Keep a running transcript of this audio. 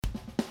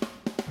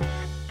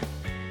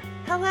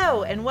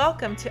Hello, and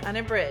welcome to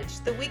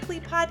Unabridged, the weekly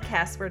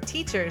podcast where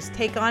teachers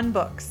take on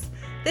books.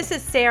 This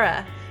is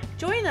Sarah.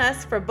 Join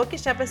us for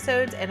bookish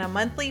episodes and a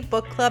monthly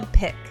book club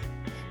pick.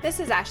 This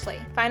is Ashley.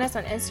 Find us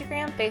on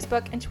Instagram,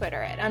 Facebook, and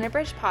Twitter at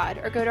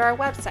UnabridgedPod, or go to our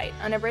website,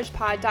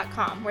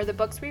 unabridgedpod.com, where the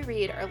books we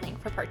read are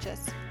linked for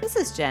purchase. This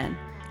is Jen.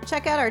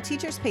 Check out our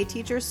Teachers Pay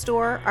Teachers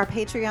store, our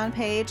Patreon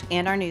page,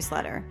 and our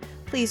newsletter.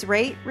 Please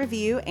rate,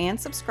 review, and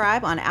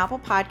subscribe on Apple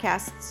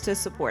Podcasts to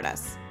support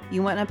us.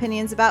 You want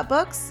opinions about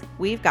books?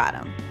 We've got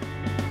them.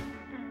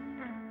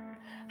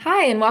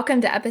 Hi, and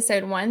welcome to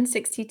episode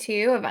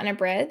 162 of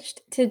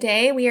Unabridged.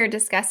 Today, we are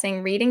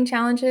discussing reading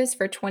challenges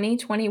for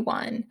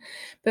 2021.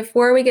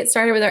 Before we get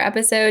started with our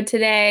episode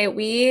today,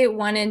 we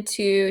wanted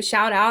to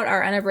shout out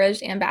our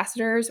Unabridged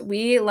ambassadors.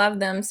 We love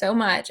them so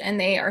much, and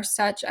they are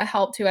such a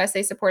help to us.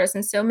 They support us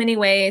in so many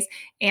ways,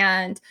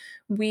 and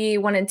we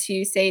wanted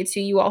to say to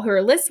you all who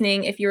are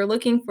listening, if you're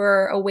looking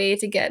for a way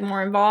to get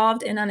more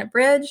involved in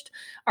Unabridged,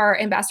 our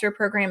ambassador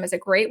program is a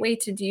great way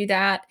to do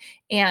that.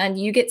 And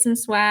you get some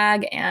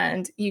swag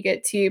and you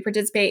get to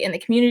participate in the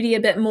community a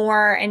bit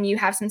more, and you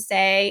have some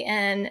say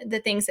in the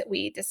things that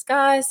we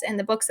discuss and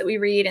the books that we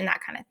read and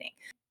that kind of thing.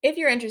 If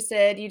you're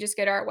interested, you just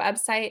go to our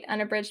website,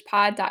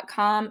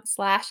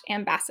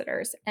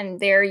 unabridgedpod.com/ambassadors, and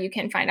there you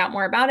can find out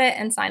more about it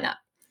and sign up.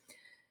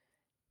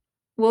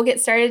 We'll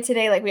get started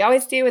today like we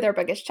always do with our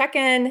bookish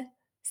check-in.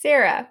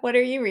 Sarah, what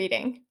are you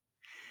reading?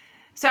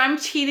 So I'm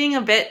cheating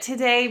a bit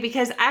today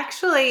because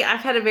actually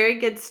I've had a very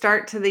good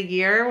start to the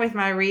year with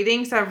my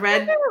reading. So I've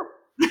read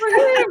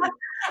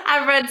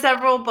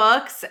several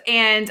books,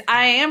 and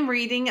I am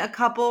reading a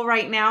couple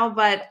right now,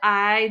 but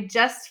I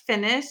just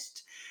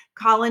finished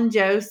Colin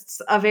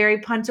Jost's A Very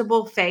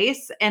Punchable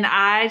Face, and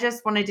I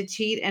just wanted to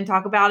cheat and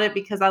talk about it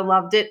because I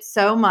loved it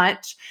so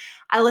much.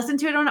 I listened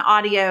to it on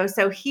audio,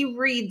 so he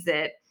reads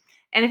it.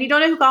 And if you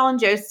don't know who Colin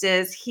Jost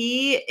is,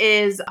 he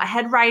is a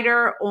head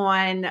writer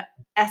on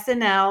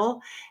SNL,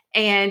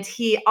 and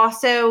he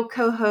also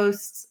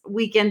co-hosts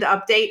Weekend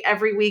Update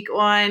every week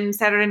on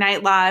Saturday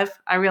Night Live.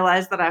 I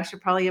realized that I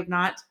should probably have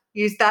not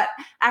used that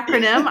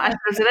acronym. I should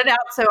have said it out,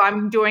 so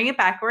I'm doing it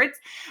backwards.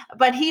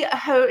 But he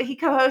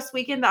co-hosts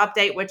Weekend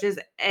Update, which is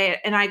an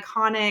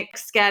iconic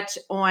sketch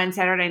on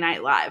Saturday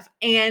Night Live.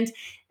 And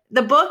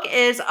the book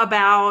is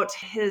about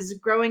his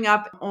growing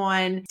up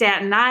on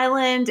Staten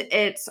Island.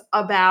 It's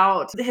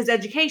about his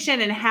education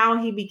and how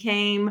he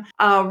became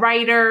a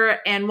writer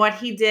and what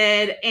he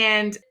did.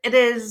 And it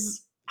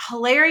is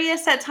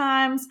hilarious at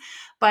times,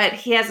 but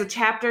he has a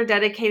chapter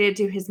dedicated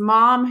to his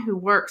mom, who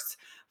works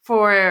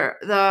for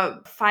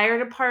the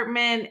fire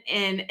department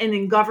and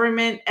in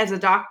government as a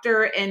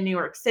doctor in New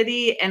York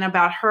City, and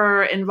about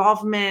her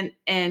involvement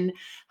in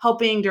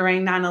helping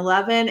during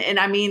 9/11. And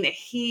I mean,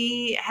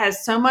 he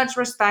has so much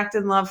respect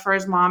and love for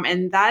his mom.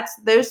 And that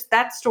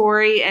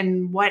story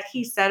and what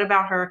he said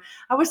about her,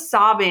 I was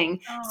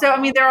sobbing. Aww. So,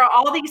 I mean, there are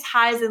all these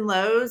highs and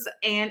lows,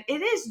 and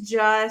it is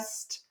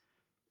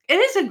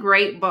a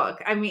great book.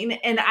 I mean,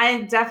 and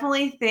I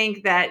definitely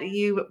think that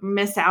you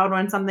miss out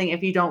on something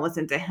if you don't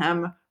listen to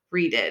him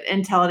read it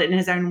and tell it in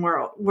his own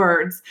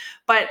words.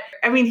 But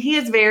I mean, he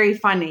is very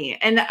funny.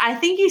 And I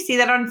think you see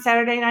that on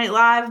Saturday Night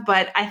Live,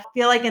 but I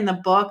feel like in the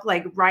book,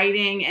 like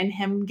writing and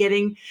him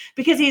getting,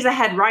 because he's a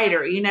head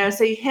writer,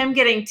 so him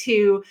getting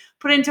to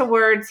put into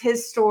words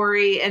his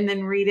story and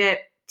then read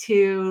it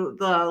to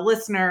the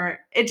listener,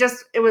 it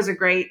was a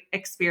great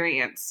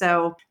experience.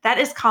 So that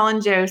is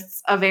Colin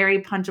Jost's A Very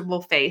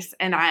Punchable Face,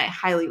 and I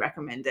highly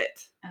recommend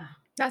it.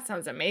 That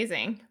sounds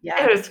amazing.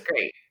 Yeah, it was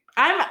great.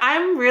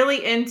 I'm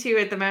really into,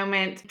 at the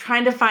moment,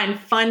 trying to find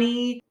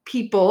funny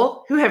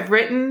people who have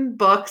written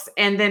books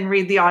and then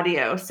read the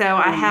audio. So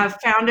I have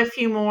found a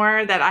few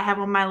more that I have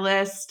on my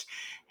list,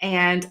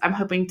 and I'm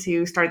hoping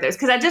to start those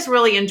because I just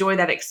really enjoy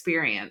that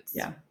experience.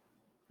 Yeah,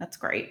 that's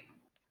great.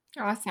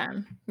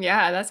 Awesome.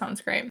 Yeah, that sounds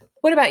great.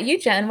 What about you,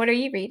 Jen? What are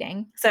you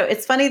reading? So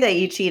it's funny that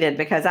you cheated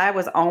because I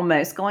was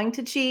almost going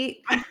to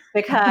cheat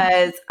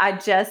because I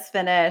just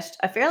finished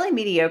a fairly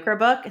mediocre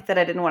book that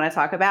I didn't want to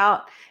talk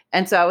about.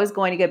 And so I was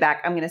going to go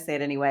back, I'm going to say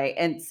it anyway,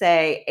 and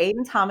say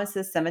Aiden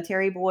Thomas's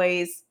Cemetery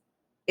Boys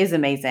is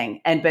amazing.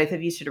 And both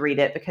of you should read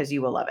it because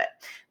you will love it.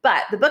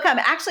 But the book I'm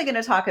actually going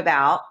to talk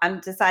about, I'm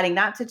deciding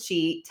not to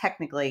cheat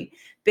technically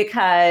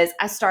because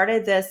I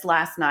started this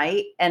last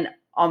night and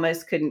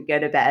almost couldn't go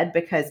to bed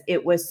because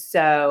it was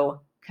so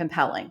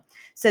compelling.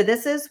 So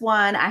this is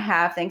one I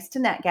have thanks to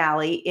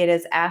NetGalley. It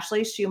is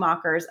Ashley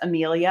Schumacher's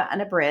Amelia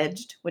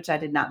Unabridged, which I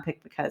did not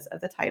pick because of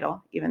the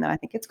title, even though I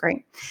think it's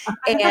great.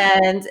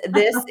 And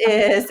this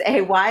is a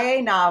YA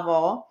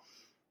novel.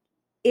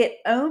 It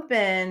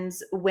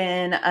opens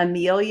when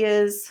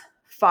Amelia's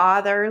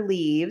father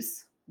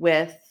leaves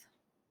with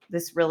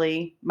this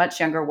really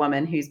much younger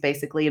woman who's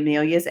basically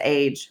Amelia's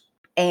age.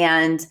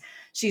 And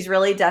she's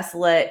really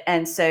desolate.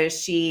 And so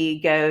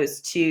she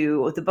goes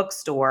to the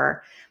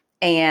bookstore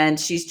and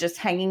she's just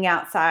hanging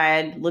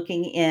outside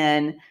looking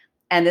in.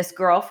 And this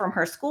girl from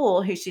her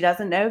school who she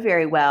doesn't know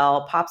very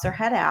well pops her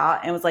head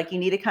out and was like, you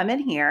need to come in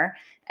here.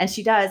 And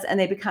she does. And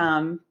they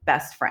become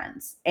best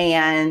friends.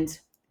 And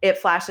it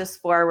flashes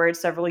forward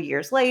several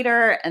years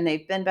later, and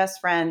they've been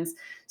best friends.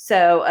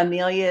 So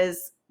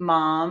Amelia's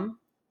mom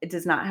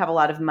does not have a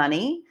lot of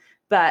money,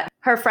 but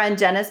her friend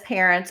Jenna's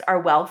parents are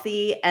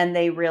wealthy, and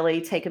they really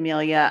take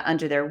Amelia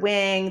under their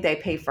wing. They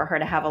pay for her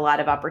to have a lot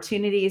of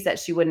opportunities that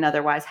she wouldn't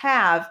otherwise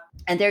have.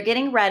 And they're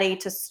getting ready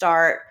to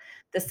start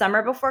the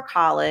summer before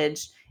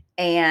college.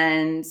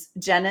 And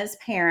Jenna's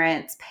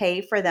parents pay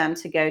for them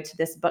to go to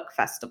this book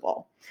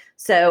festival.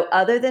 So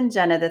other than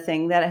Jenna, the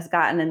thing that has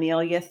gotten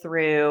Amelia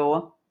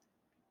through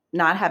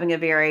not having a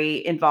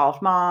very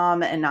involved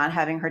mom and not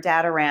having her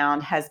dad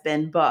around has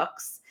been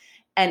books.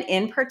 And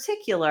in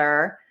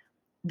particular,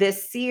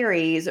 this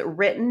series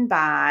written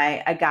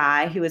by a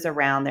guy who is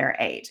around their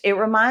age. It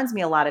reminds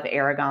me a lot of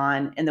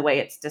Aragon in the way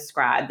it's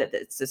described, that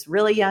it's this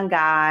really young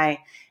guy,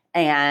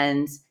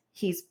 and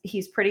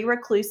he's pretty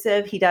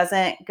reclusive. He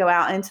doesn't go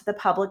out into the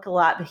public a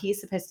lot, but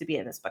he's supposed to be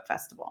at this book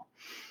festival.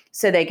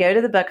 So they go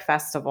to the book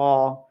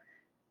festival.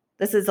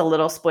 This is a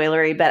little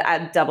spoilery, but I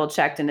double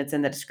checked and it's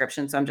in the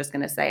description, so I'm just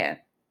going to say it.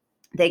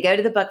 They go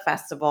to the book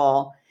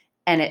festival,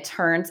 and it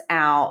turns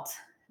out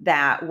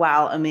that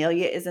while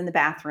Amelia is in the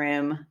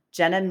bathroom,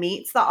 Jenna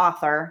meets the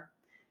author.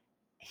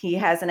 He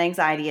has an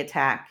anxiety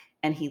attack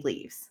and he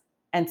leaves.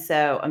 And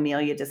so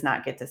Amelia does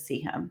not get to see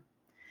him.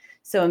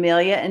 So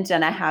Amelia and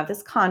Jenna have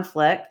this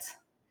conflict,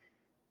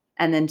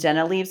 and then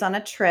Jenna leaves on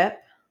a trip.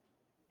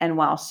 And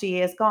while she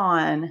is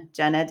gone,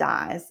 Jenna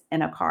dies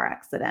in a car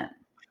accident.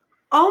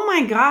 Oh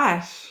my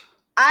gosh.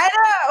 I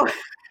know.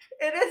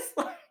 It is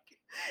like,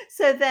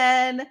 so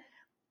then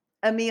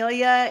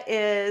Amelia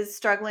is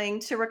struggling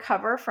to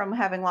recover from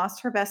having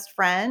lost her best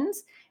friend,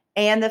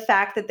 and the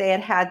fact that they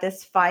had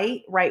this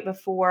fight right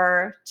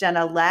before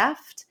Jenna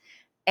left,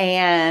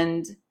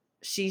 and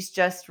she's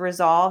just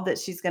resolved that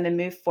she's going to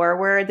move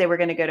forward. They were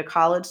going to go to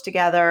college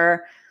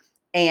together,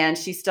 and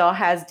she still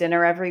has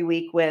dinner every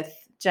week with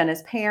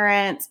Jenna's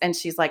parents, and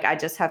she's like, I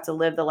just have to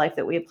live the life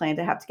that we had planned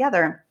to have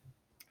together.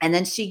 And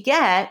then she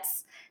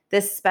gets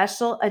this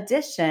special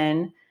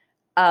edition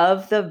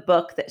of the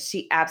book that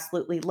she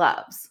absolutely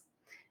loves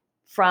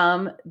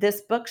from this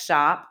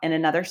bookshop in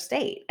another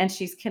state. And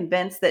she's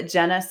convinced that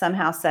Jenna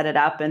somehow set it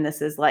up, and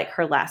this is like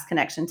her last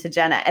connection to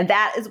Jenna. And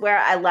that is where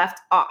I left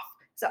off.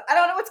 So I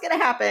don't know what's going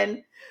to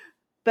happen,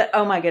 but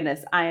oh my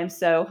goodness, I am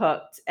so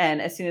hooked.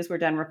 And as soon as we're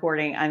done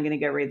recording, I'm going to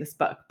go read this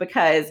book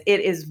because it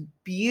is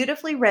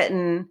beautifully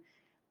written.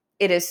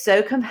 It is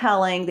so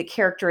compelling. The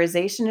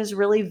characterization is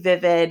really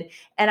vivid.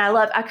 And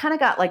I kind of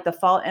got like the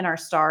Fault in Our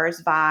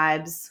Stars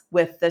vibes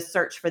with the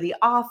search for the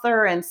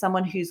author and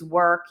someone whose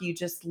work you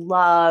just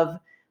love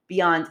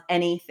beyond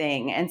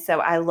anything. And so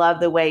I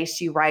love the way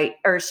she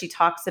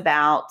talks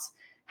about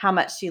how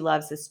much she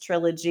loves this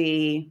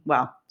trilogy,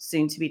 well,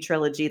 soon to be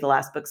trilogy. The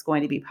last book's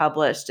going to be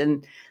published,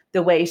 and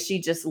the way she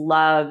just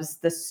loves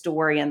the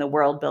story and the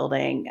world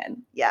building. And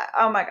yeah,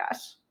 oh my gosh.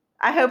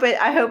 I hope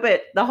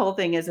the whole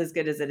thing is as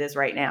good as it is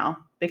right now,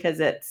 because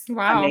it's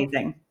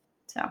amazing.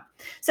 So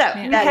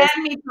you had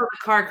me till the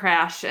car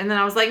crash, and then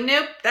I was like,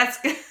 nope, that's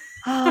good.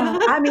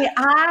 I mean,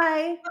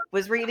 I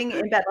was reading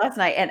in bed last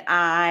night and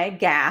I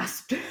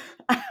gasped.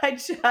 I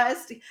wasn't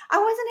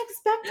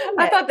expecting it.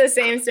 I thought the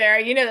same,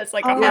 Sarah. You know, that's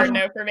like a hard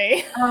no for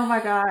me. Oh my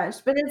gosh,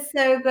 but it's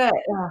so good.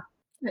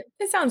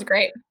 It sounds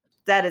great.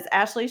 That is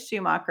Ashley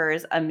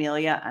Schumacher's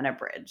Amelia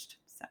Unabridged.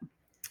 So,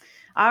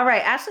 all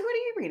right, Ashley, what are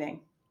you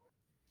reading?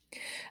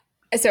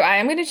 So I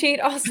am going to cheat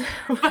also.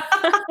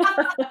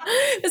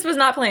 This was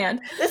not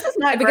planned. This is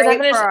not great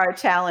for our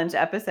challenge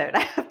episode, I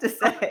have to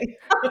say.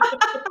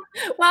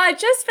 Well, I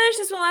just finished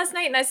this one last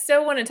night, and I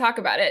still want to talk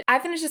about it. I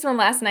finished this one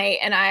last night,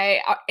 and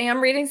I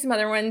am reading some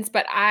other ones,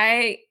 but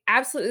I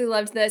absolutely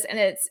loved this, and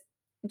it's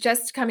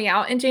just coming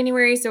out in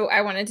January, so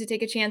I wanted to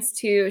take a chance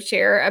to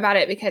share about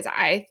it because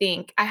I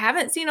think I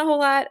haven't seen a whole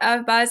lot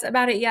of buzz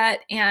about it yet,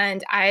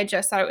 and I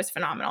just thought it was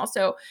phenomenal.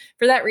 So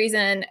for that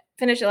reason,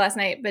 finished it last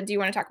night, but do you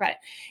want to talk about it?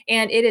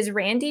 And it is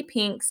Randy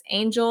Pink's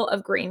Angel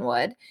of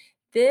Greenwood.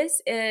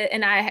 This is,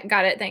 and I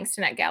got it thanks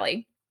to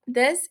NetGalley.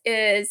 This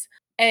is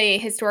a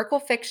historical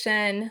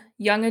fiction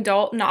young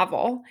adult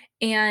novel,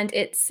 and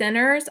it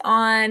centers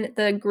on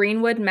the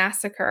Greenwood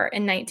Massacre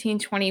in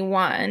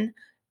 1921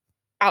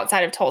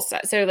 outside of Tulsa.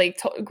 So like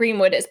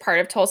Greenwood is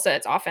part of Tulsa.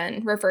 It's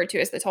often referred to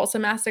as the Tulsa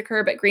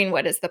Massacre, but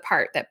Greenwood is the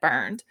part that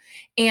burned.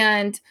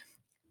 And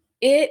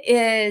it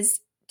is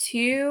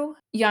two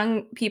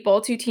young people,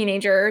 two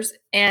teenagers,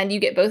 and you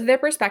get both of their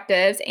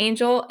perspectives,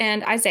 Angel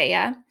and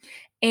Isaiah.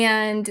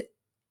 And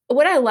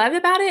what I loved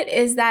about it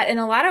is that in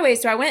a lot of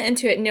ways, so I went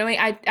into it knowing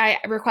I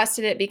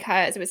requested it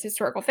because it was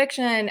historical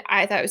fiction.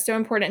 I thought it was so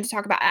important to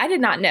talk about. I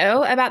did not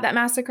know about that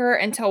massacre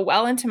until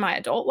well into my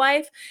adult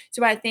life.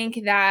 So I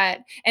think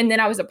that, and then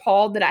I was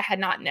appalled that I had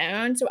not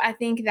known. So I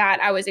think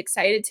that I was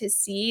excited to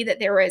see that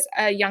there was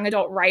a young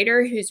adult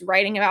writer who's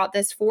writing about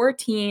this for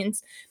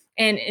teens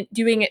and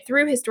doing it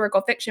through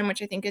historical fiction,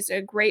 which I think is a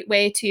great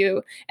way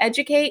to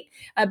educate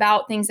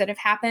about things that have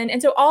happened.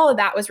 And so all of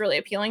that was really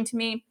appealing to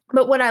me.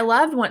 But what I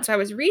loved once I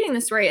was reading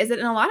the story is that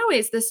in a lot of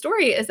ways, the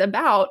story is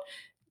about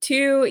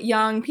two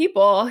young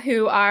people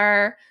who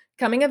are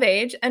coming of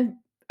age and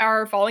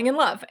are falling in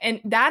love.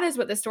 And that is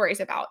what the story is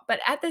about.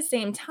 But at the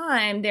same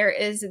time,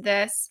 there's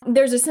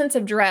a sense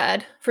of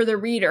dread for the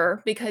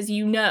reader because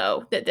you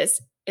know that this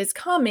is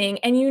coming,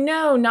 and you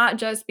know, not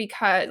just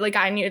because like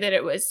I knew that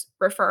it was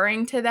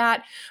referring to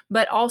that,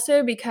 but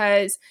also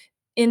because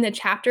in the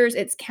chapters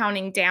it's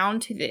counting down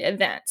to the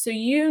event. So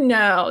you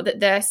know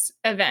that this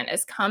event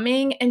is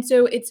coming. And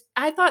so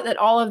I thought that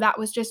all of that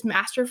was just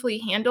masterfully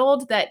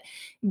handled, that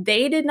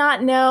they did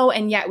not know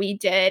and yet we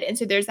did. And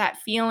so there's that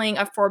feeling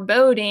of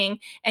foreboding,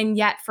 and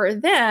yet for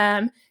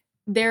them,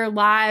 their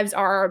lives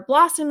are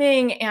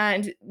blossoming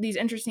and these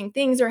interesting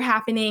things are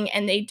happening,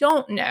 and they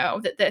don't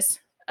know that this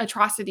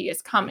atrocity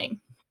is coming.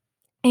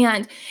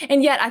 And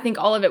yet I think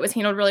all of it was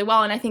handled really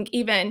well. And I think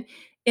even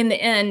in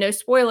the end, no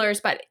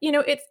spoilers, but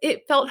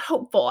it felt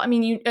hopeful. I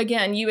mean,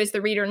 you as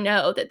the reader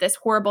know that this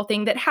horrible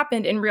thing that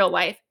happened in real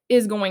life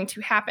is going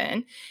to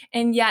happen.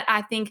 And yet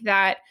I think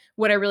that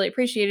what I really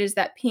appreciate is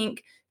that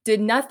Pink did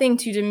nothing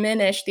to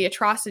diminish the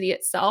atrocity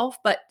itself,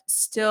 but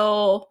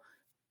still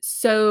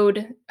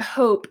sowed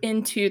hope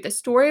into the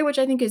story, which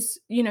I think is,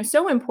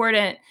 so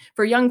important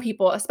for young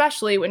people,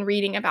 especially when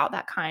reading about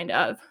that kind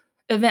of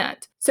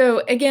event.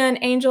 So again,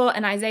 Angel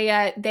and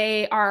Isaiah,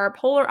 they are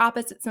polar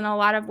opposites in a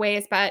lot of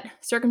ways, but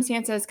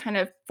circumstances kind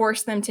of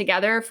force them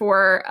together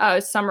for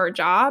a summer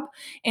job.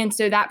 And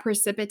so that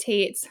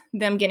precipitates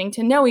them getting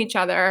to know each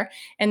other.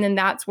 And then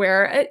that's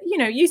where,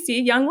 you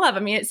see young love. I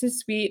mean, it's a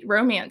sweet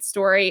romance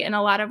story in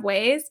a lot of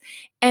ways.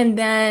 And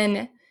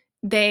then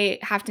they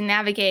have to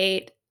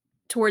navigate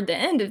toward the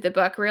end of the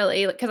book,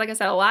 really, because like I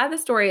said, a lot of the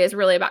story is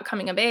really about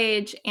coming of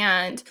age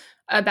and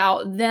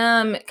about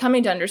them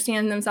coming to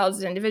understand themselves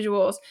as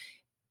individuals,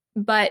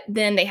 but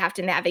then they have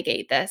to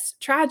navigate this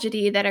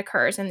tragedy that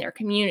occurs in their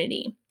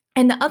community.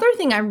 And the other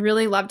thing I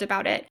really loved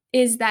about it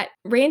is that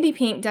Randy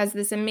Pink does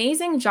this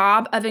amazing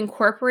job of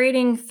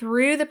incorporating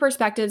through the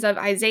perspectives of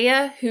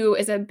Isaiah, who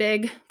is a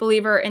big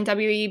believer in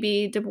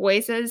W.E.B. Du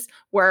Bois's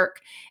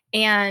work,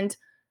 and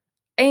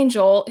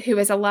Angel, who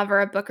is a lover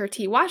of Booker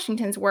T.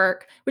 Washington's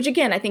work, which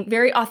again, I think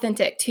very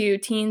authentic to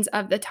teens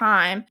of the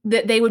time,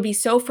 that they would be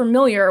so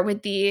familiar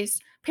with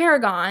these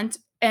paragons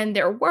and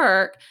their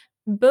work.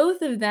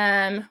 Both of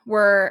them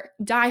were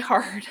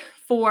diehard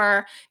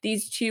for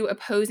these two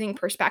opposing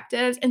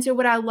perspectives. And so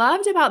what I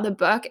loved about the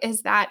book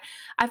is that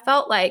I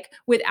felt like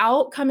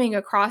without coming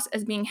across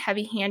as being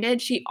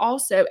heavy-handed, she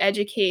also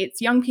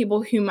educates young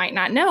people who might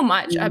not know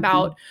much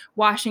about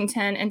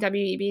Washington and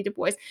W.E.B. Du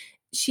Bois.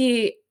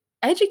 She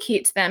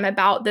educates them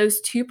about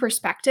those two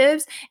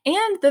perspectives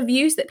and the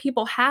views that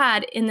people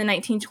had in the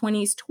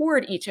 1920s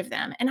toward each of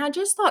them. And I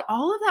just thought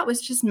all of that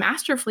was just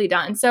masterfully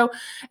done. So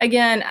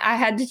again, I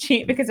had to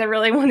cheat because I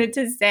really wanted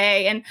to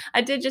say, and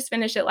I did just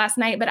finish it last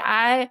night, but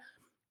I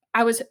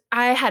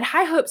had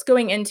high hopes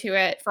going into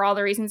it for all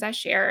the reasons I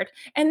shared.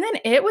 And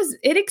then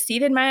it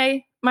exceeded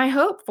my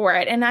hope for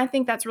it. And I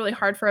think that's really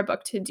hard for a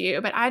book to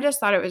do, but I just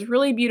thought it was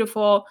really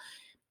beautiful.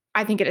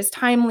 I think it is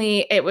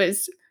timely. It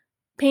was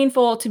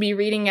painful to be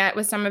reading it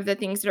with some of the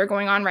things that are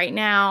going on right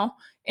now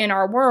in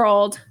our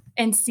world,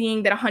 and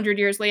seeing that 100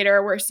 years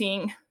later, we're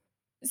seeing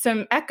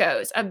some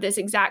echoes of this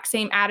exact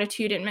same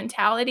attitude and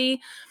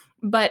mentality.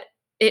 But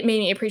it made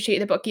me appreciate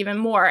the book even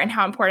more, and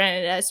how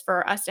important it is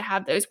for us to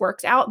have those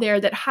works out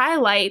there that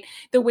highlight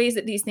the ways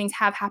that these things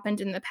have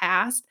happened in the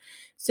past.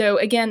 So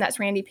again, that's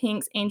Randy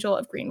Pink's Angel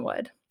of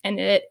Greenwood, and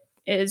it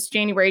is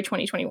January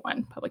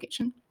 2021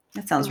 publication.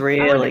 That sounds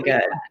really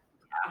good.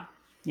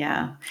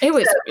 Yeah. It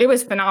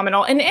was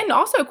phenomenal, and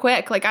also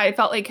quick. Like I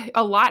felt like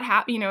a lot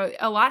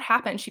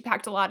happened. She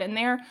packed a lot in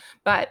there,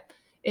 but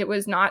it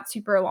was not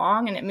super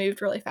long and it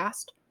moved really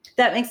fast.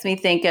 That makes me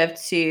think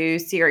of two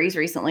series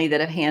recently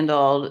that have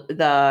handled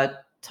the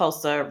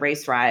Tulsa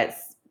race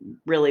riots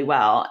really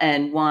well.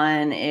 And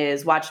one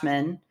is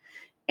Watchmen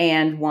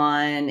and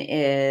one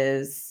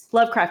is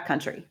Lovecraft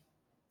Country.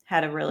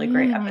 Had a really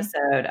great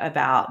episode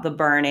about the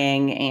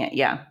burning, and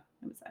yeah,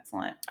 it was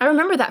excellent. I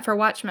remember that for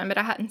Watchmen, but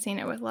I hadn't seen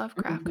it with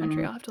Lovecraft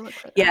Country. I'll have to look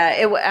for that. Yeah,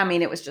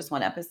 it was just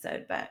one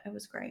episode, but it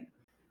was great.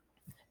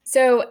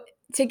 So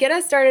to get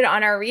us started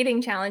on our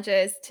reading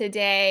challenges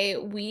today,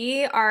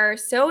 we are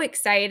so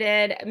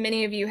excited.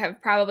 Many of you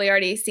have probably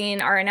already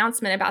seen our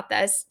announcement about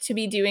this, to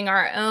be doing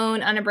our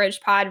own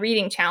Unabridged Pod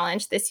reading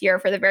challenge this year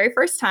for the very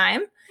first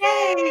time.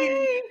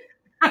 Yay!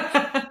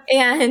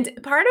 And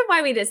part of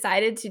why we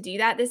decided to do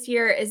that this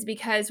year is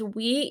because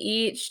we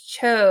each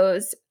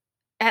chose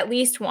at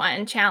least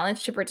one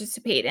challenge to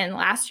participate in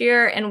last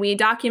year, and we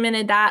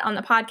documented that on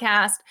the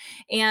podcast.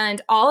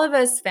 And all of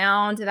us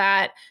found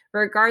that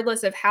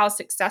regardless of how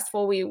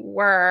successful we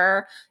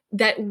were,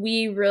 that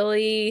we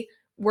really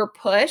were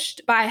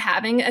pushed by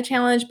having a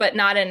challenge, but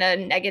not in a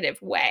negative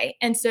way.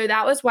 And so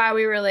that was why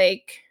we were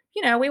like,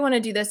 we want to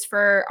do this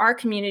for our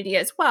community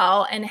as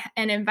well, and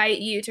invite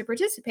you to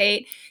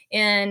participate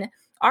in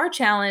our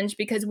challenge,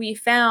 because we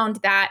found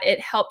that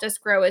it helped us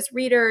grow as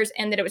readers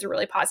and that it was a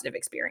really positive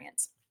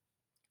experience.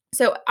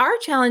 So our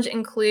challenge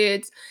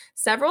includes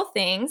several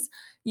things.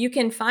 You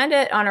can find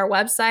it on our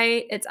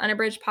website. It's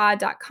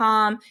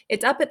unabridgedpod.com.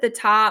 It's up at the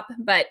top,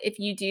 but if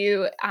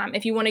you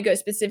want to go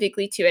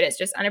specifically to it, it's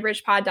just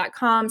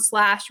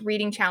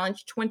unabridgedpod.com/reading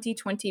challenge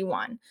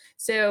 2021.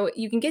 So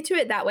you can get to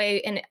it that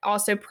way and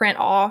also print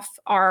off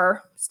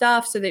our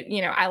stuff so that,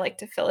 I like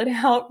to fill it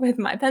out with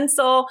my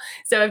pencil.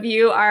 So if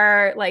you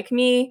are like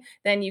me,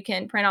 then you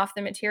can print off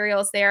the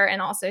materials there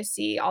and also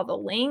see all the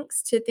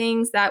links to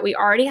things that we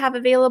already have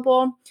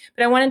available.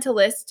 But I wanted to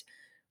list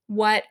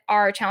what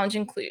our challenge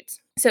includes.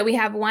 So we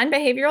have one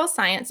behavioral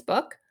science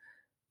book,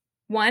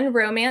 one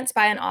romance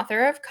by an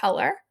author of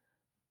color,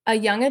 a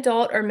young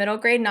adult or middle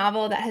grade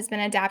novel that has been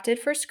adapted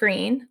for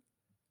screen.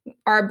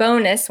 Our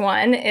bonus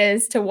one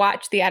is to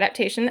watch the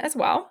adaptation as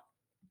well,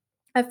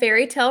 a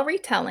fairy tale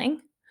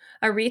retelling,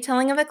 a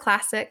retelling of a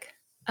classic,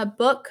 a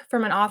book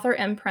from an author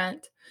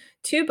imprint,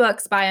 2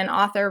 books by an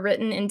author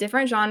written in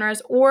different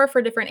genres or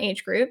for different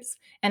age groups,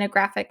 and a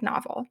graphic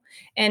novel.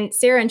 And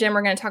Sarah and Jim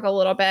are going to talk a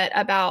little bit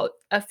about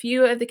a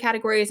few of the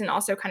categories and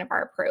also kind of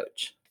our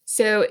approach.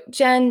 So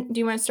Jen, do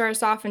you want to start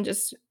us off and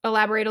just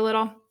elaborate a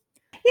little?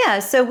 Yeah,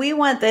 so we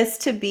want this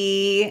to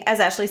be,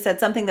 as Ashley said,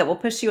 something that will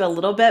push you a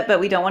little bit,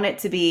 but we don't want it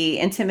to be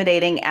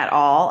intimidating at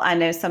all. I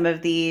know some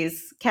of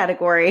these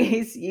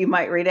categories, you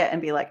might read it and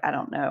be like, I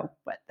don't know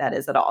what that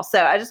is at all.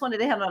 So I just wanted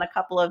to hit on a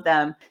couple of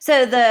them.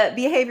 So the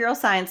behavioral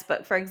science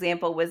book, for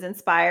example, was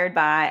inspired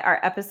by our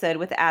episode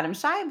with Adam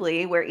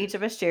Shibley, where each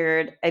of us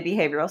shared a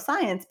behavioral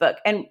science book.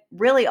 And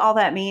really all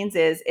that means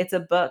is it's a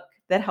book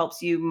that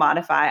helps you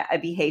modify a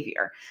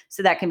behavior.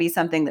 So that can be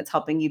something that's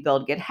helping you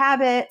build good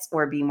habits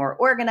or be more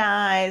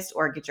organized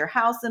or get your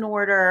house in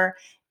order.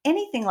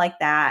 Anything like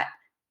that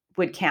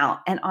would count.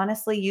 And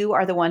honestly, you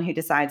are the one who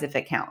decides if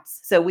it counts.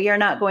 So we are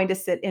not going to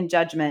sit in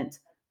judgment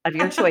of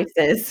your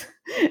choices.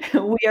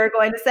 We are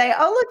going to say,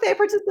 oh, look, they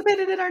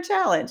participated in our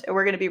challenge. And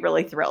we're going to be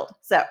really thrilled.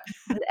 So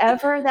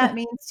whatever that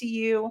means to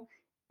you,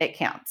 it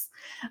counts.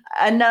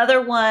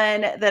 Another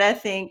one that I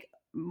think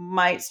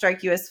might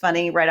strike you as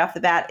funny right off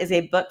the bat is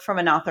a book from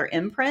an author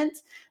imprint.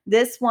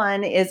 This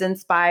one is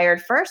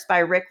inspired first by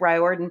Rick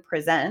Riordan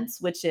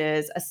Presents, which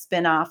is a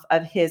spinoff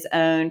of his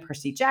own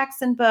Percy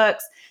Jackson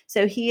books.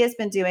 So he has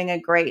been doing a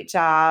great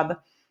job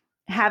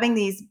having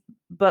these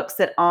books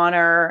that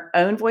honor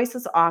own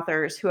voices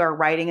authors who are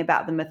writing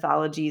about the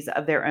mythologies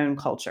of their own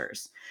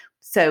cultures.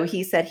 So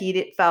he said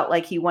he felt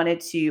like he wanted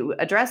to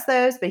address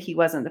those, but he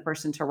wasn't the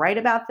person to write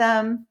about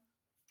them.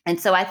 And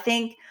so I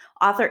think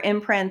author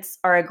imprints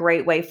are a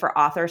great way for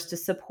authors to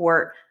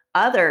support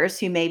others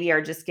who maybe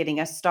are just getting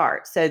a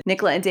start. So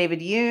Nicola and David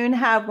Yoon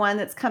have one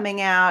that's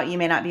coming out. You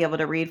may not be able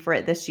to read for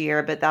it this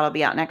year, but that'll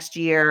be out next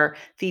year.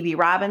 Phoebe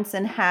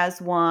Robinson has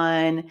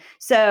one.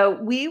 So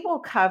we will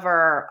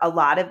cover a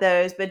lot of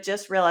those, but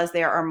just realize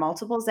there are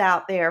multiples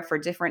out there for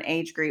different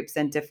age groups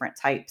and different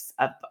types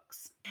of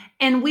books.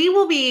 And we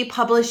will be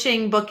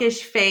publishing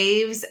bookish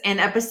faves and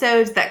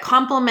episodes that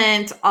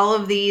complement all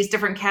of these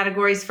different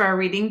categories for our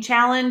reading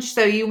challenge.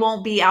 So you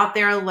won't be out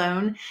there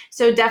alone.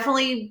 So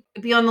definitely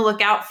be on the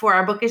lookout for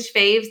our bookish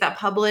faves that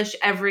publish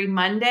every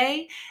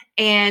Monday.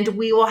 And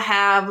we will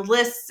have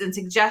lists and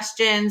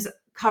suggestions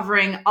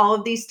covering all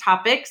of these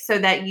topics so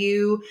that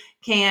you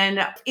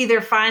can either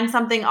find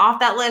something off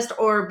that list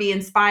or be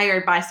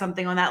inspired by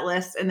something on that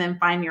list and then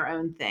find your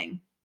own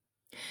thing.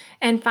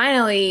 And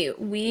finally,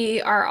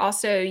 we are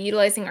also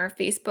utilizing our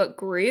Facebook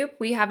group.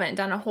 We haven't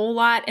done a whole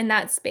lot in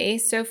that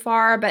space so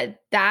far,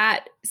 but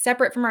that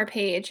separate from our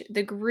page,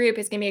 the group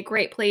is going to be a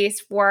great place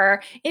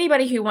for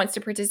anybody who wants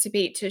to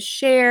participate to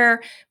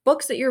share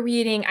books that you're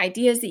reading,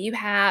 ideas that you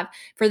have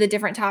for the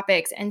different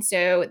topics. And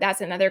so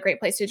that's another great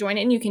place to join.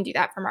 And you can do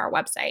that from our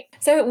website.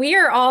 So we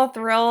are all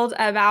thrilled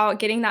about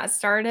getting that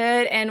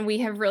started. And we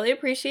have really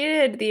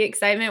appreciated the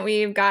excitement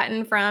we've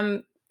gotten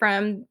from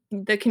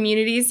the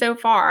community so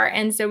far.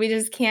 And so we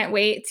just can't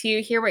wait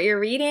to hear what you're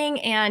reading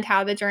and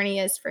how the journey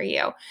is for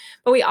you.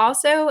 But we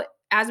also,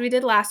 as we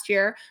did last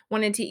year,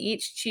 wanted to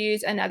each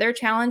choose another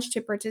challenge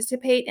to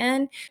participate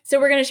in. So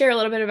we're going to share a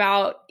little bit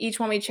about each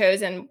one we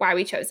chose and why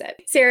we chose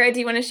it. Sarah, do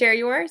you want to share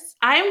yours?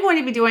 I am going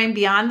to be doing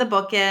Beyond the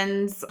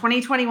Bookends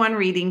 2021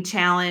 Reading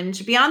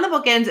Challenge. Beyond the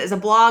Bookends is a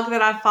blog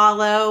that I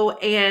follow,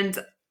 and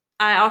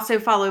I also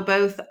follow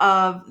both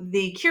of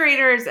the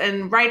curators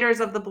and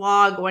writers of the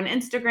blog on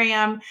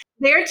Instagram.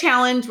 Their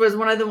challenge was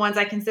one of the ones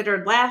I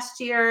considered last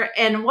year.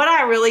 And what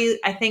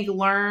I think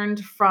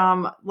learned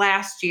from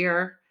last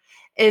year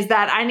is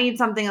that I need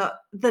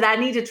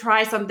to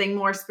try something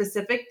more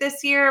specific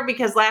this year,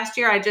 because last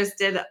year I just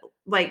did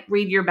like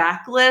read your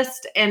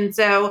backlist. And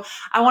so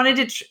I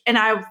wanted to, and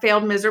I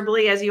failed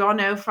miserably, as you all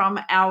know, from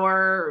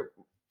our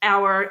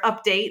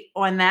update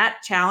on that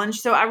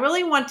challenge. So I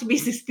really want to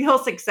feel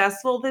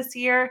successful this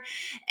year.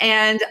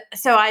 And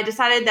so I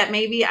decided that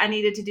maybe I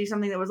needed to do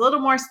something that was a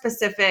little more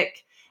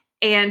specific.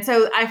 And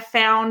so I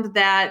found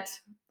that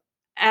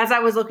as I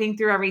was looking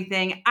through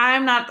everything,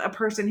 I'm not a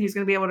person who's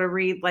going to be able to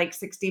read like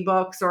 60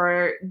 books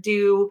or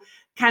do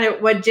kind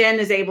of what Jen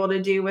is able to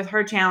do with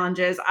her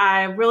challenges.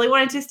 I really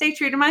wanted to stay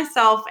true to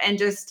myself and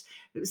just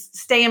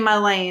stay in my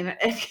lane,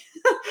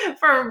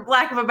 for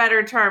lack of a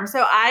better term.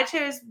 So I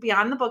chose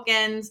Beyond the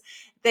Bookends.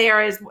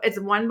 It's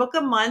one book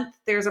a month.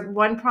 There's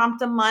one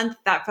prompt a month.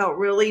 That felt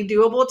really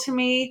doable to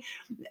me.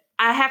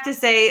 I have to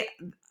say,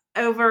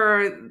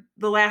 over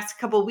the last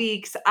couple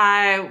weeks,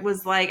 I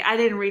was like, I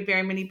didn't read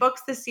very many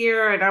books this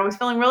year, and I was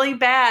feeling really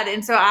bad.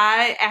 And so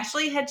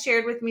Ashley had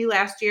shared with me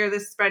last year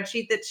this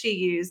spreadsheet that she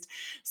used.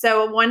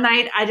 So one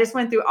night I just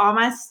went through all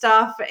my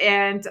stuff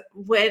and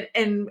went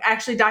and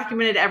actually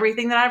documented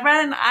everything that I've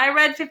read. And I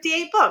read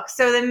 58 books.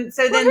 So then this,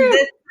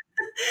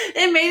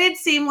 it made it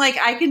seem like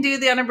I can do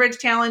the Unabridged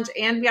Challenge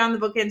and Beyond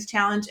the Bookends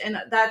Challenge, and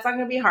that's not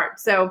going to be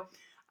hard. So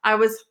I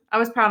was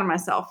proud of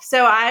myself.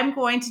 So I'm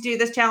going to do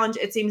this challenge.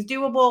 It seems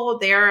doable.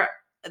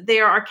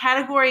 There are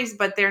categories,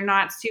 but they're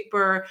not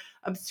super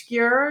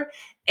obscure.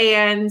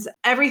 And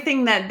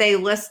everything that they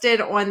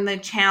listed on the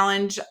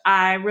challenge,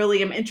 I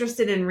really am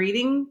interested in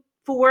reading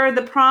for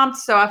the prompt.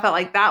 So I felt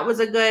like that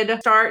was a good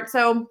start.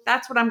 So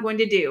that's what I'm going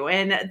to do.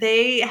 And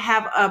they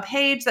have a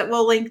page that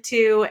we'll link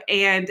to,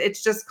 and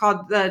it's just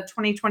called the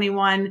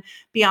 2021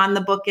 Beyond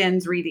the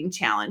Bookends Reading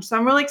Challenge. So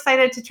I'm really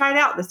excited to try it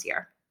out this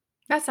year.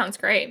 That sounds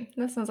great.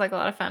 That sounds like a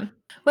lot of fun.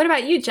 What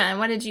about you, Jen?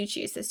 What did you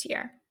choose this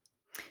year?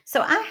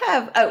 So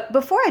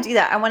before I do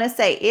that, I want to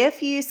say,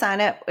 if you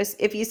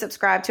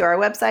subscribe to our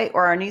website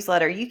or our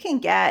newsletter, you can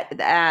get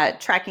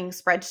that tracking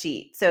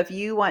spreadsheet. So if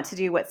you want to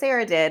do what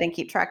Sarah did and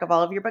keep track of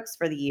all of your books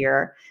for the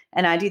year,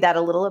 and I do that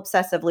a little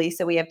obsessively.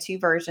 So we have two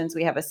versions.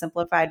 We have a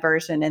simplified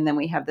version, and then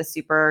we have the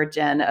super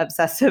Jen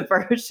obsessive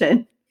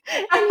version.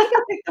 And you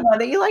can pick the one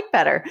that you like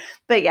better.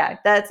 But yeah,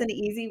 that's an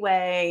easy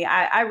way.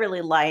 I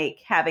really like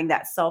having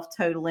that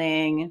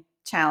self-totaling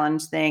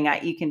challenge thing.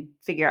 You can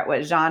figure out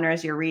what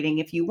genres you're reading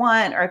if you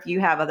want, or if you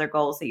have other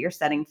goals that you're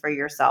setting for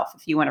yourself.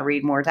 If you want to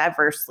read more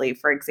diversely,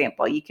 for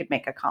example, you could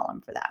make a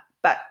column for that.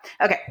 But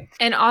okay.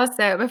 And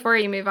also, before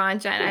you move on,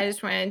 Jen, I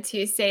just wanted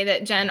to say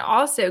that Jen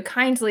also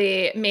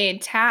kindly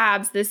made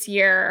tabs this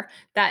year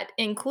that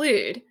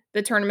include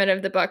the Tournament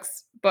of the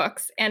Books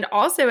and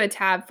also a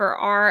tab for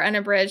our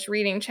Unabridged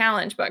Reading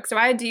Challenge book. So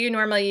I do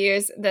normally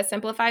use the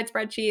simplified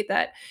spreadsheet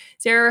that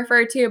Sarah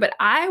referred to, but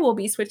I will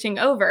be switching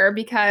over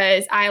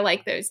because I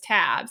like those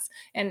tabs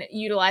and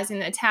utilizing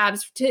the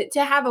tabs to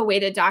have a way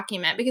to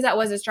document, because that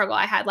was a struggle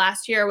I had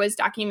last year, was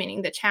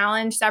documenting the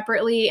challenge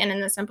separately, and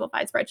in the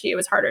simplified spreadsheet it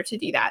was harder to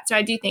do that. So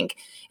I do think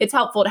it's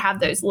helpful to have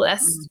those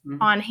lists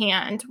on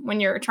hand when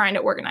you're trying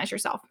to organize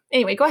yourself.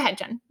 Anyway, go ahead,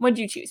 Jen. What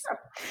did you choose?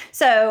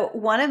 So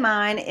one of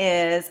mine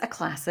is a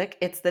classic.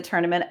 It's the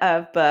Tournament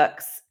of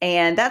Books,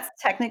 and that's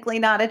technically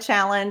not a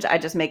challenge. I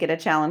just make it a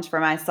challenge for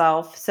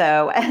myself.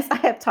 So as I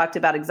have talked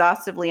about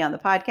exhaustively on the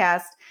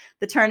podcast,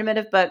 the Tournament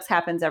of Books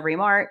happens every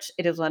March.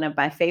 It is one of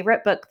my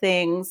favorite book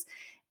things.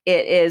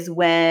 It is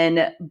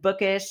when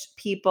bookish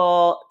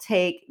people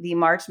take the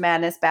March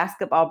Madness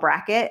basketball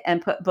bracket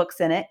and put books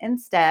in it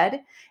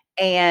instead.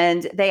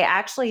 And they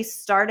actually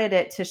started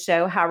it to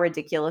show how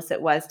ridiculous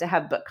it was to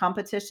have book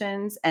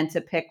competitions and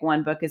to pick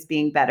one book as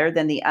being better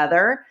than the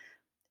other.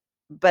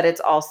 But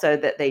it's also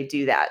that they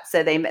do that.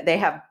 So they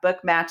have book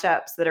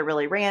matchups that are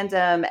really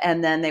random,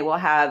 and then they will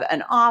have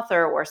an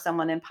author or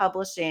someone in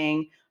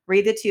publishing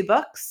read the two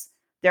books.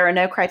 There are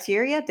no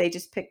criteria. They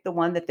just pick the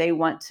one that they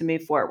want to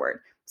move forward.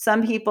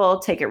 Some people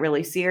take it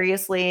really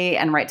seriously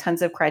and write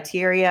tons of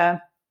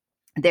criteria.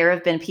 There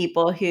have been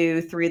people who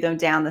threw them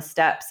down the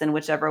steps, and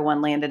whichever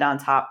one landed on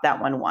top,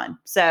 that one won.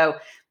 So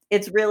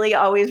it's really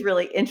always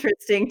really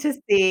interesting to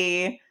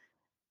see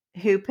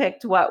who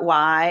picked what,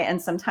 why,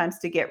 and sometimes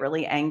to get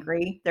really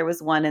angry. There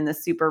was one in the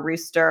Super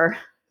Rooster,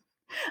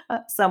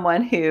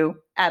 someone who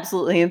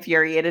absolutely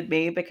infuriated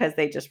me because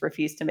they just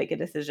refused to make a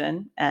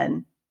decision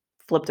and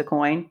flipped a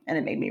coin, and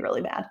it made me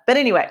really mad. But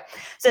anyway,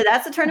 so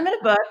that's the Tournament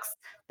of Books.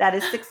 That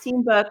is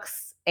 16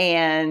 books,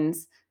 and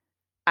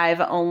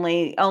I've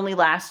only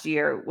last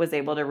year was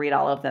able to read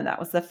all of them. That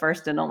was the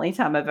first and only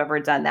time I've ever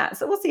done that.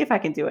 So we'll see if I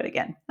can do it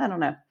again. I don't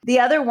know. The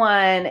other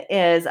one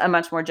is a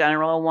much more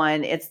general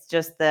one. It's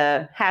just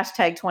the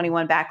hashtag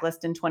 21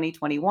 backlist in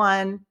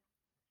 2021.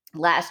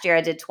 Last year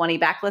I did 20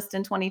 backlist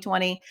in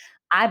 2020.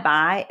 I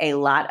buy a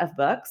lot of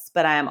books,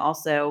 but I am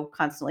also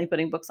constantly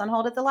putting books on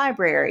hold at the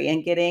library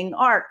and getting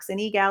ARCs and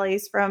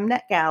eGalleys from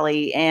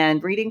NetGalley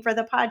and reading for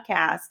the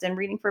podcast and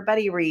reading for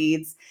Buddy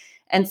Reads.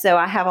 And so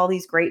I have all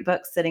these great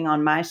books sitting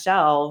on my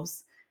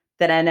shelves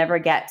that I never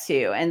get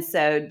to. And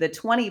so the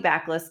 20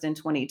 backlist in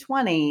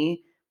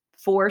 2020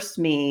 forced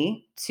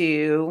me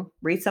to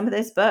read some of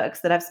those books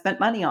that I've spent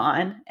money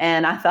on.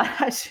 And I thought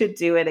I should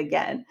do it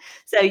again.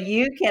 So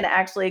you can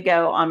actually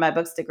go on my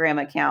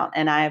Bookstagram account,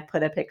 and I have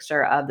put a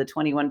picture of the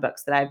 21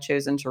 books that I've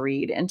chosen to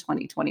read in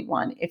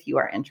 2021 if you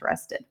are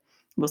interested.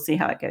 We'll see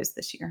how it goes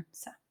this year.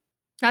 So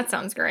that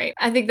sounds great.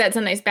 I think that's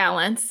a nice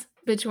balance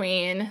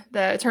between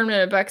the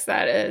Tournament of Books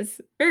that is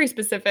very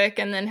specific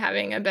and then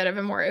having a bit of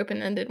a more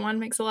open-ended one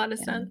makes a lot of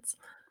sense.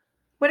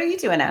 What are you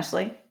doing,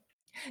 Ashley?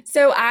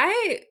 So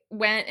I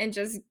went and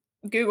just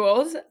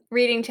Googled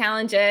reading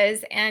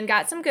challenges and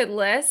got some good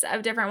lists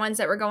of different ones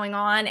that were going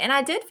on. And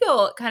I did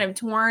feel kind of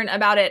torn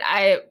about it.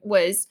 I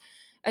was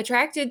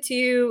attracted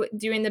to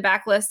doing the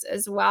backlist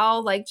as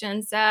well. Like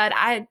Jen said,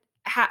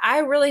 I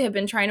really have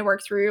been trying to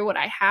work through what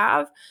I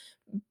have,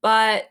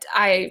 but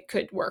I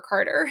could work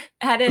harder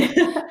at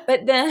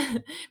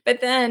it.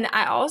 but then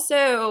I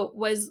also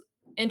was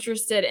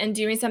interested in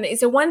doing something.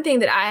 So one thing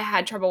that I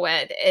had trouble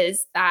with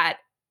is that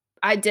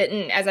I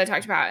didn't, as I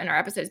talked about in our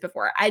episodes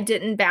before, I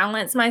didn't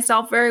balance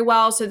myself very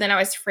well. So then I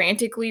was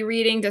frantically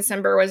reading.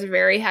 December was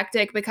very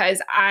hectic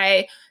because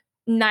I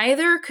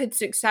neither could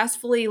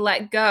successfully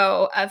let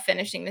go of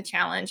finishing the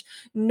challenge,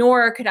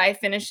 nor could I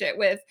finish it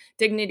with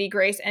dignity,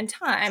 grace, and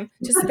time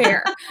to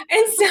spare.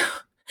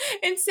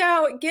 And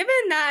so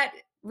given that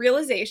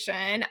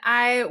realization,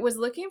 I was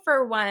looking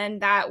for one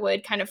that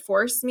would kind of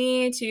force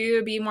me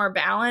to be more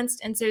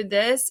balanced. And so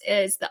this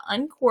is the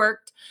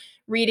Uncorked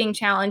Reading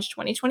Challenge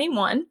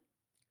 2021.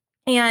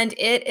 And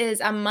it is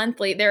a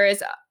monthly, there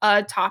is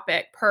a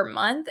topic per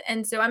month.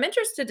 And so I'm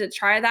interested to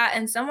try that.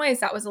 In some ways,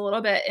 that was a little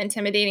bit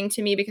intimidating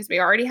to me because we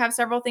already have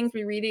several things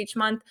we read each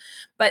month,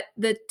 but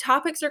the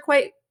topics are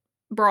quite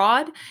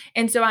broad.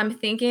 And so I'm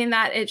thinking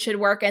that it should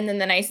work. And then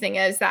the nice thing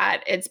is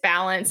that it's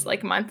balanced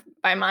like month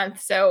by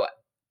month. So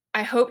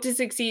I hope to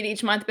succeed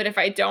each month, but if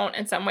I don't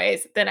in some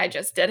ways, then I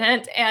just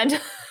didn't. And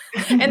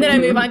and then I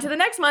move on to the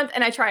next month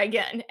and I try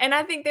again. And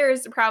I think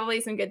there's probably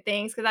some good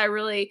things because I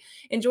really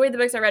enjoyed the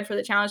books I read for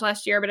the challenge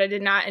last year, but I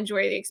did not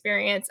enjoy the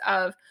experience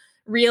of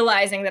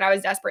realizing that I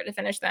was desperate to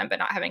finish them, but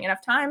not having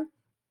enough time.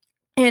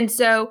 And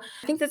so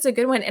I think that's a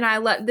good one. And I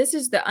love, this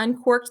is the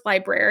Uncorked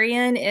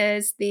Librarian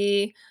is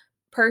the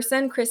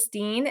person.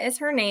 Christine is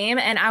her name.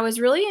 And I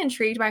was really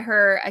intrigued by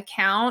her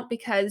account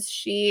because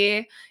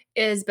she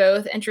is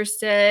both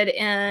interested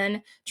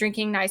in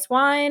drinking nice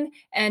wine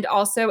and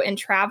also in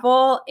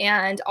travel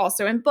and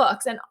also in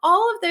books. And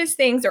all of those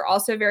things are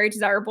also very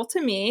desirable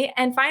to me.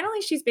 And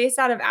finally, she's based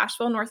out of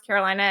Asheville, North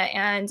Carolina.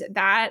 And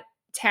that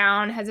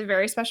town has a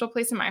very special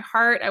place in my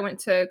heart. I went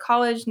to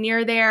college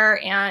near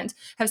there and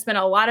have spent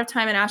a lot of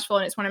time in Asheville,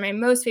 and it's one of my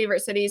most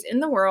favorite cities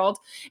in the world.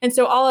 And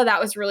so all of that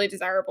was really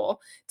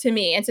desirable to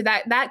me. And so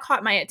that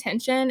caught my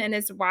attention and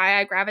is why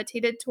I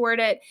gravitated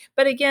toward it.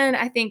 But again,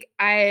 I think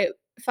I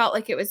felt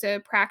like it was a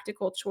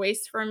practical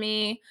choice for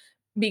me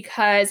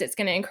because it's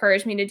going to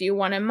encourage me to do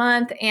one a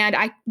month. And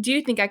I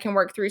do think I can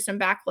work through some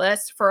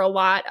backlists for a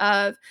lot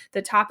of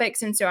the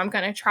topics. And so I'm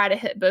going to try to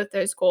hit both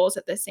those goals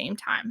at the same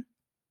time.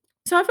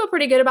 So I feel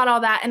pretty good about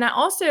all that. And I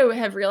also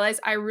have realized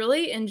I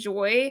really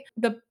enjoy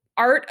the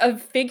art of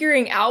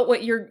figuring out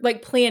what you're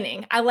like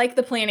planning. I like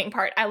the planning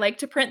part. I like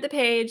to print the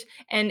page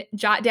and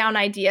jot down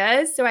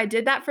ideas. So I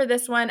did that for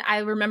this one. I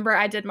remember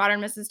I did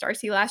Modern Mrs.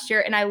 Darcy last year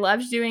and I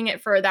loved doing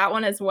it for that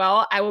one as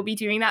well. I will be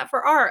doing that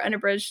for our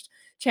Unabridged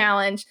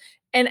challenge.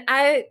 And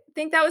I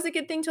think that was a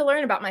good thing to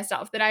learn about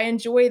myself, that I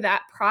enjoy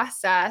that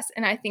process.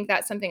 And I think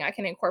that's something I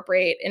can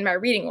incorporate in my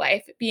reading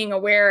life. Being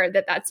aware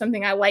that that's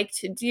something I like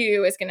to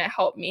do is going to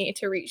help me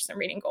to reach some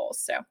reading goals.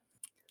 So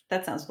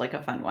that sounds like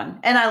a fun one.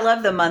 And I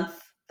love the month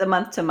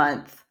to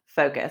month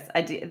focus.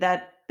 I do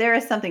that. There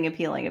is something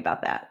appealing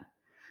about that.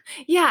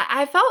 yeah,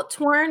 I felt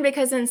torn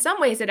because in some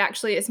ways it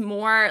actually is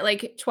more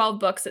like 12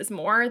 books is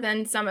more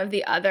than some of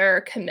the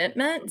other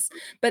commitments.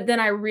 But then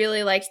I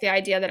really liked the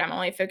idea that I'm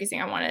only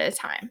focusing on one at a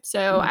time.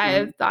 So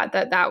I thought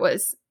that that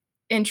was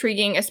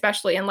intriguing,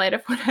 especially in light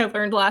of what I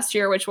learned last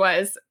year, which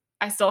was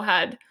I still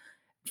had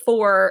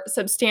 4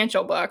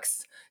 substantial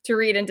books to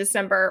read in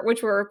December,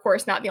 which were, of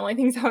course, not the only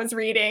things I was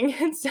reading.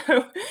 And so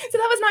that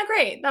was not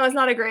great. That was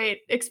not a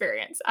great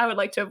experience. I would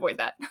like to avoid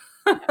that.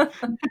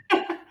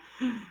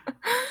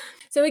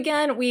 So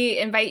again, we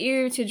invite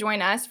you to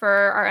join us for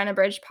our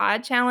Unabridged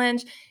Pod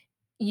Challenge.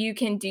 You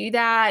can do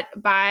that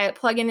by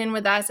plugging in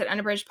with us at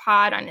Unabridged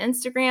Pod on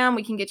Instagram.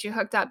 We can get you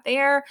hooked up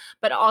there,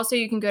 but also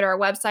you can go to our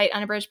website,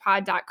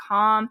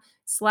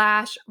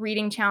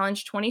 unabridgedpod.com/reading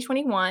challenge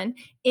 2021.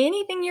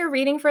 Anything you're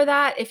reading for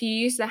that, if you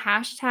use the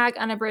hashtag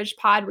Unabridged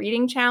Pod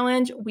Reading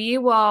Challenge, we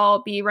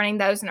will be running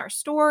those in our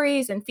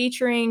stories and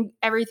featuring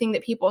everything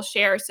that people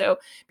share. So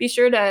be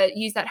sure to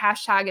use that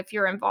hashtag if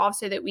you're involved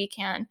so that we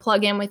can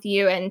plug in with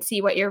you and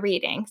see what you're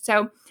reading.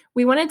 So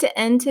we wanted to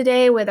end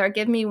today with our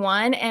Give Me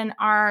One, and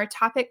our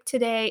topic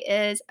today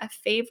is a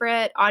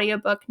favorite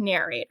audiobook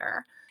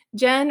narrator.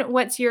 Jen,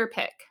 what's your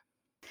pick?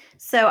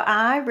 So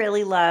I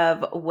really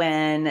love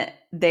when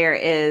there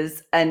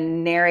is a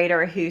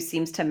narrator who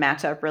seems to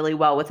match up really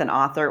well with an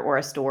author or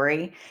a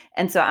story.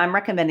 And so I'm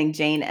recommending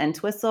Jane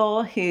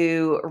Entwistle,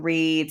 who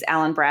reads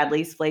Alan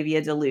Bradley's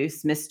Flavia de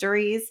Luce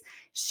Mysteries.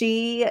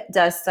 She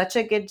does such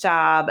a good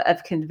job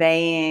of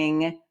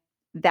conveying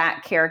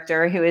that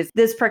character who is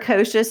this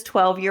precocious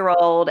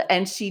 12-year-old,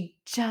 and she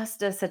just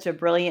does such a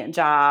brilliant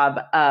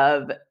job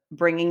of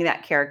bringing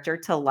that character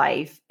to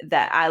life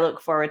that I look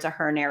forward to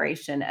her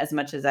narration as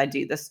much as I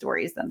do the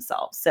stories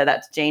themselves. So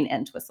that's Jane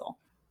Entwistle.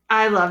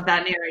 I love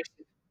that narration.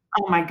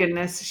 Oh my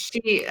goodness.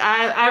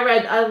 I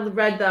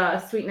read The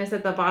Sweetness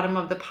at the Bottom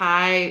of the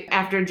Pie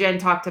after Jen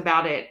talked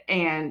about it,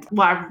 and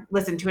I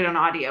listened to it on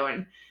audio,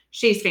 and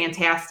she's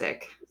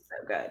fantastic.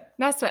 So good.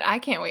 That's what I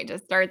can't wait to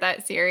start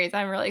that series.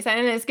 I'm really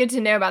excited. And it's good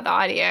to know about the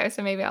audio,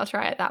 so maybe I'll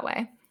try it that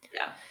way.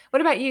 Yeah.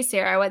 What about you,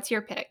 Sarah? What's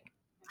your pick?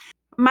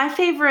 My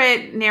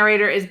favorite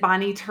narrator is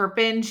Bonnie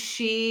Turpin.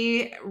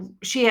 She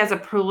has a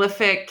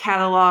prolific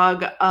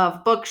catalog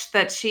of books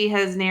that she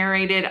has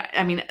narrated.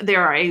 I mean,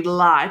 there are a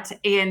lot,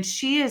 and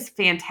she is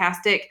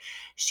fantastic.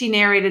 She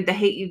narrated the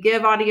Hate You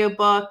Give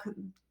audiobook,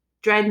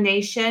 Dread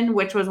Nation,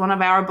 which was one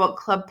of our book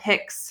club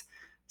picks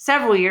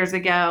several years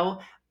ago,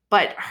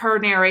 but her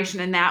narration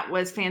in that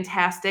was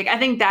fantastic. I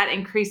think that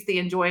increased the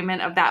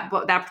enjoyment of that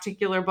book, that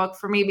particular book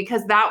for me,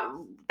 because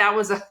that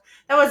was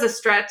a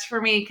stretch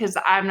for me because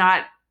I'm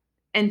not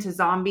into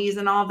zombies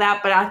and all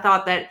that, but I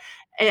thought that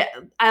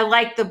I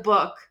liked the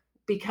book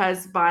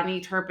because Bonnie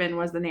Turpin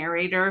was the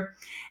narrator.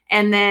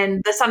 And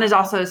then The Sun is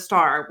Also a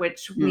Star,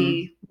 which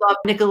we love,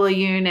 Nicola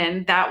Yoon,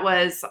 and that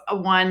was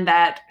one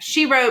that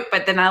she wrote,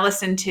 but then I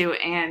listened to,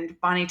 and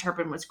Bonnie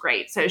Turpin was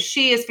great. So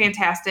she is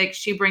fantastic.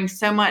 She brings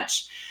so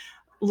much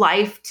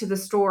life to the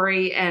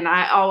story, and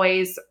I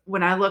always,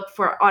 when I look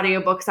for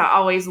audiobooks, I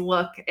always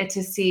look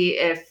to see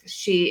if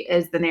she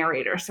is the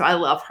narrator. So I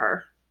love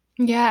her.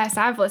 Yes,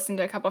 I've listened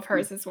to a couple of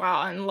hers as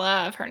well and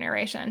love her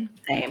narration.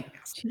 Same.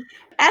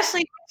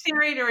 Ashley, which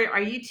narrator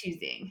are you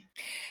choosing?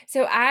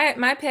 So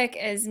my pick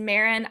is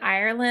Marin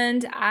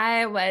Ireland.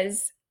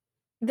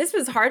 This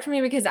was hard for me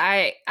because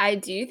I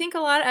do think a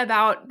lot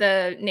about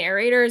the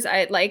narrators.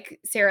 Like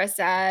Sarah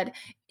said,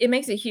 it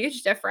makes a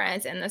huge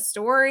difference in the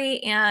story.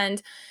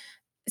 And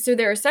so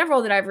there are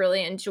several that I've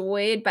really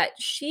enjoyed, but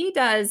she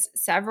does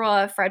several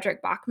of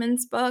Fredrik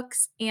Backman's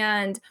books.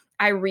 And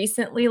I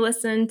recently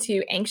listened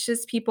to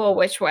Anxious People,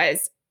 which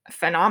was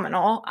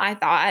phenomenal, I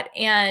thought.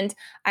 And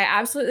I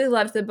absolutely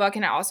loved the book,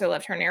 and I also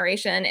loved her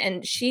narration.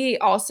 And she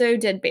also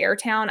did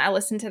Beartown. I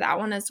listened to that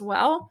one as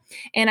well.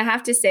 And I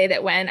have to say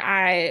that when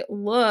I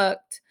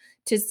looked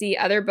to see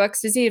other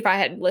books, to see if I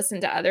had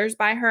listened to others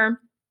by her,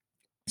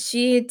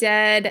 she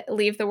did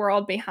Leave the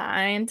World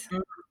Behind.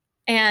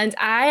 And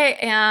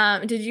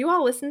did you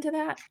all listen to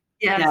that?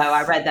 Yes. No,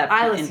 I read that.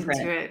 I listened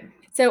to it.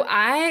 So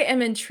I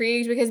am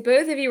intrigued because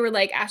both of you were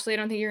like, Ashley, I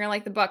don't think you're going to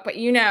like the book, but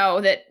you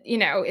know that,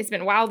 it's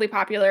been wildly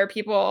popular.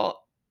 People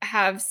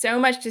have so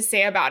much to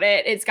say about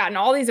it. It's gotten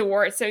all these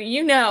awards. So,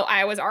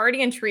 I was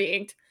already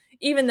intrigued,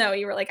 even though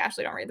you were like,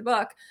 Ashley, don't read the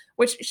book,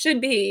 which should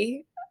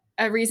be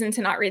a reason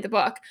to not read the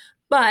book.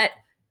 But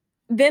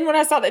then when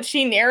I saw that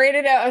she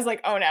narrated it, I was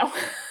like, oh no.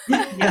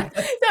 Yeah.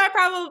 So I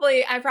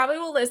probably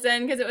will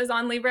listen because it was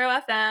on Libro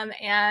FM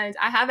and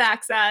I have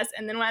access.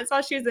 And then when I saw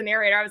she was the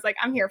narrator, I was like,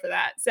 I'm here for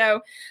that.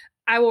 So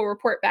I will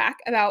report back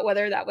about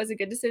whether that was a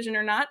good decision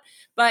or not.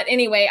 But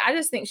anyway, I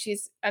just think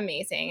she's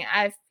amazing.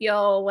 I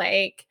feel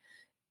like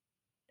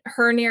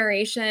her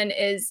narration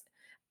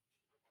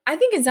I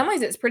think in some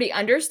ways it's pretty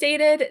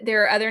understated.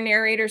 There are other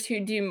narrators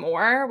who do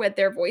more with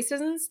their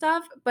voices and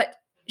stuff, but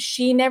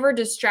she never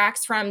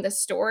distracts from the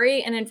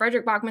story. And in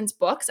Fredrik Backman's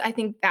books, I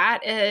think that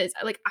is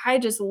I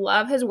just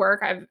love his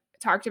work. I've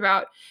talked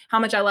about how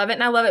much I love it,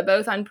 and I love it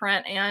both on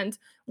print and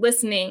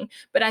listening,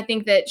 but I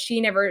think that she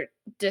never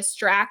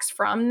distracts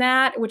from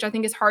that, which I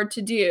think is hard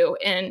to do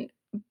in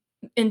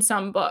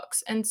some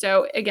books. And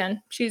so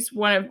again, she's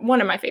one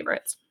of my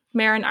favorites,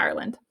 Marin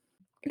Ireland.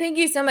 Thank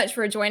you so much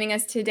for joining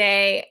us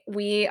today.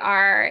 We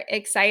are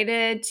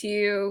excited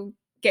to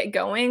get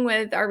going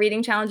with our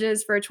reading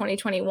challenges for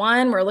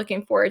 2021. We're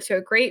looking forward to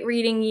a great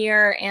reading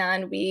year,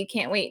 and we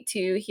can't wait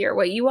to hear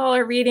what you all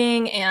are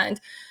reading.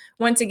 And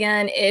once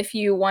again, if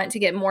you want to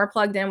get more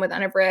plugged in with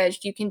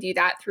Unabridged, you can do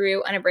that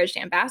through Unabridged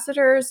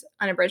Ambassadors,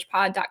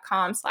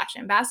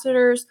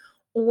 unabridgedpod.com/ambassadors,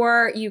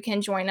 or you can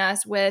join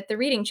us with the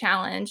reading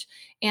challenge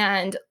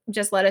and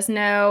just let us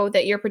know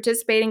that you're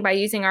participating by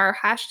using our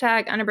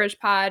hashtag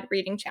UnabridgedPod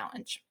reading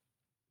challenge.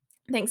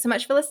 Thanks so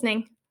much for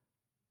listening.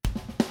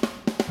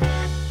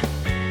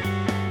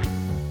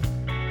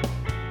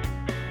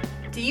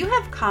 Do you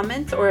have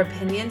comments or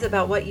opinions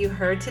about what you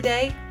heard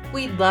today?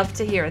 We'd love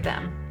to hear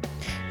them.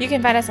 You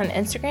can find us on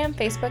Instagram,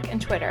 Facebook,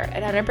 and Twitter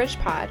at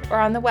UnabridgedPod, or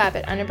on the web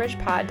at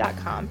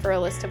unabridgedpod.com for a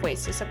list of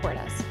ways to support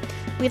us.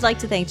 We'd like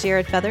to thank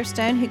Jared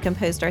Featherstone, who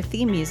composed our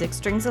theme music,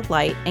 Strings of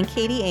Light, and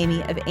Katie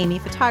Amy of Amy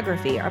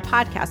Photography, our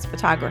podcast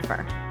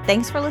photographer.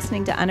 Thanks for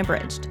listening to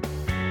Unabridged.